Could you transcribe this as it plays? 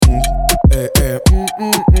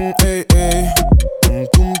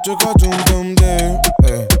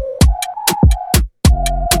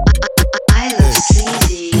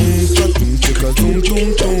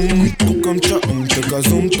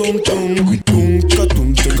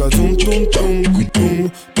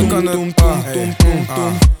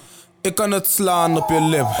Ik kan het slaan op je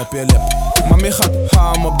lip. Mami gaat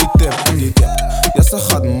ham op die tip. Ja, ze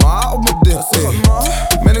gaat ma op mijn dik.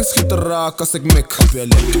 Man, ik schiet er raak als ik mik.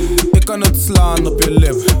 Ik kan het slaan op je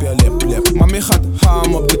lip. Mami gaat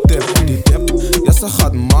ham op die tip. Ja, ze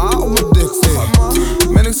gaat ma op mijn dik.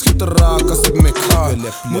 Man, ik schiet er raak als ik mik.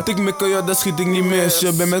 Moet ik mikken, ja, dan schiet ik niet mis.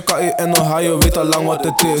 Je bent met KE en Ohio, weet al lang wat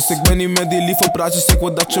het is. Ik ben niet met die lieve praatjes, ik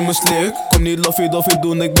wil dat je me slikt. Kom niet loffie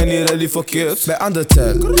doen, ik ben niet ready voor kids. Bij aan de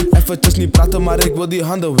tel, eventjes niet praten, maar ik wil die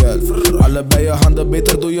handen wel. Allebei je handen,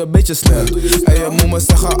 beter doe je een beetje snel. En je moet me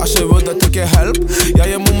zeggen als je wil dat ik je help. Ja,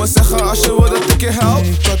 je moet me zeggen als je wil dat ik je help.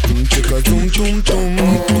 Katoen, tika, zoom, toem, toem.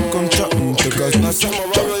 Kom, tja, tika, nou zeg maar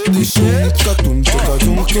waar wil je die shit? Katoen, tika,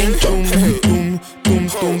 zoom, toem, toem. Toem.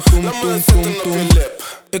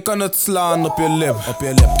 Ik kan het slaan op je lip.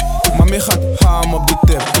 Mami gaat ham op die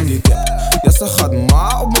tip. Ja, ze gaat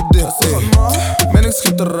ma op mijn dik. Man, ik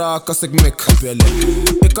schiet er raak als ik mik.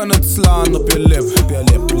 Ik kan het slaan op je lip.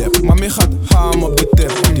 Mami gaat ham op die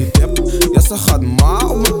tip. Ja, ze gaat ma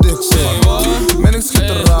op mijn dik. Man, ik schiet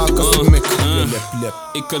er raak als ik mik.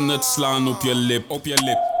 Ik kan het slaan op je lip.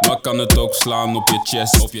 Maar kan het ook slaan op je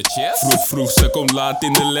chest. Vroeg, ze komt laat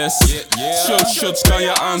in de les. Shots kan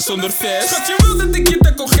je aan zonder vest. Schat, je wil dat ik je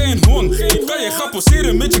tackle, geen hond. Ik kan je gaan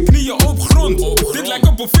poseren met je knieën op grond. Dit lijkt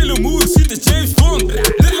op een film, hoe ik ziet is James Bond.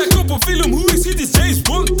 Dit lijkt op een film, hoe ik ziet is James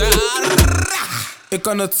Bond. Ik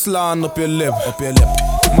kan het slaan op je lip.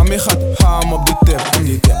 Mami gaat ham op die tip.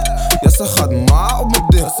 Ja, ze gaat ma op mijn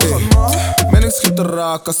dik. Man, ik schiet er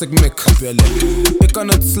raak als ik mik. Ik kan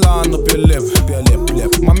het slaan op je lip.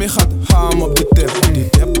 Mami gaat ham op die tip.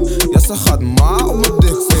 Ja, ze gaat ma op mijn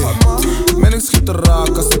dik. Man, ik schiet er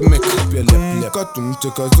raak als ik mik. Katoen,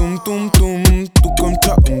 tika, zoom, toem, toem. Toekom,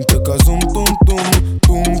 tja, tika, zoom, toem,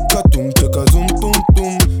 toem. Katoen, tika,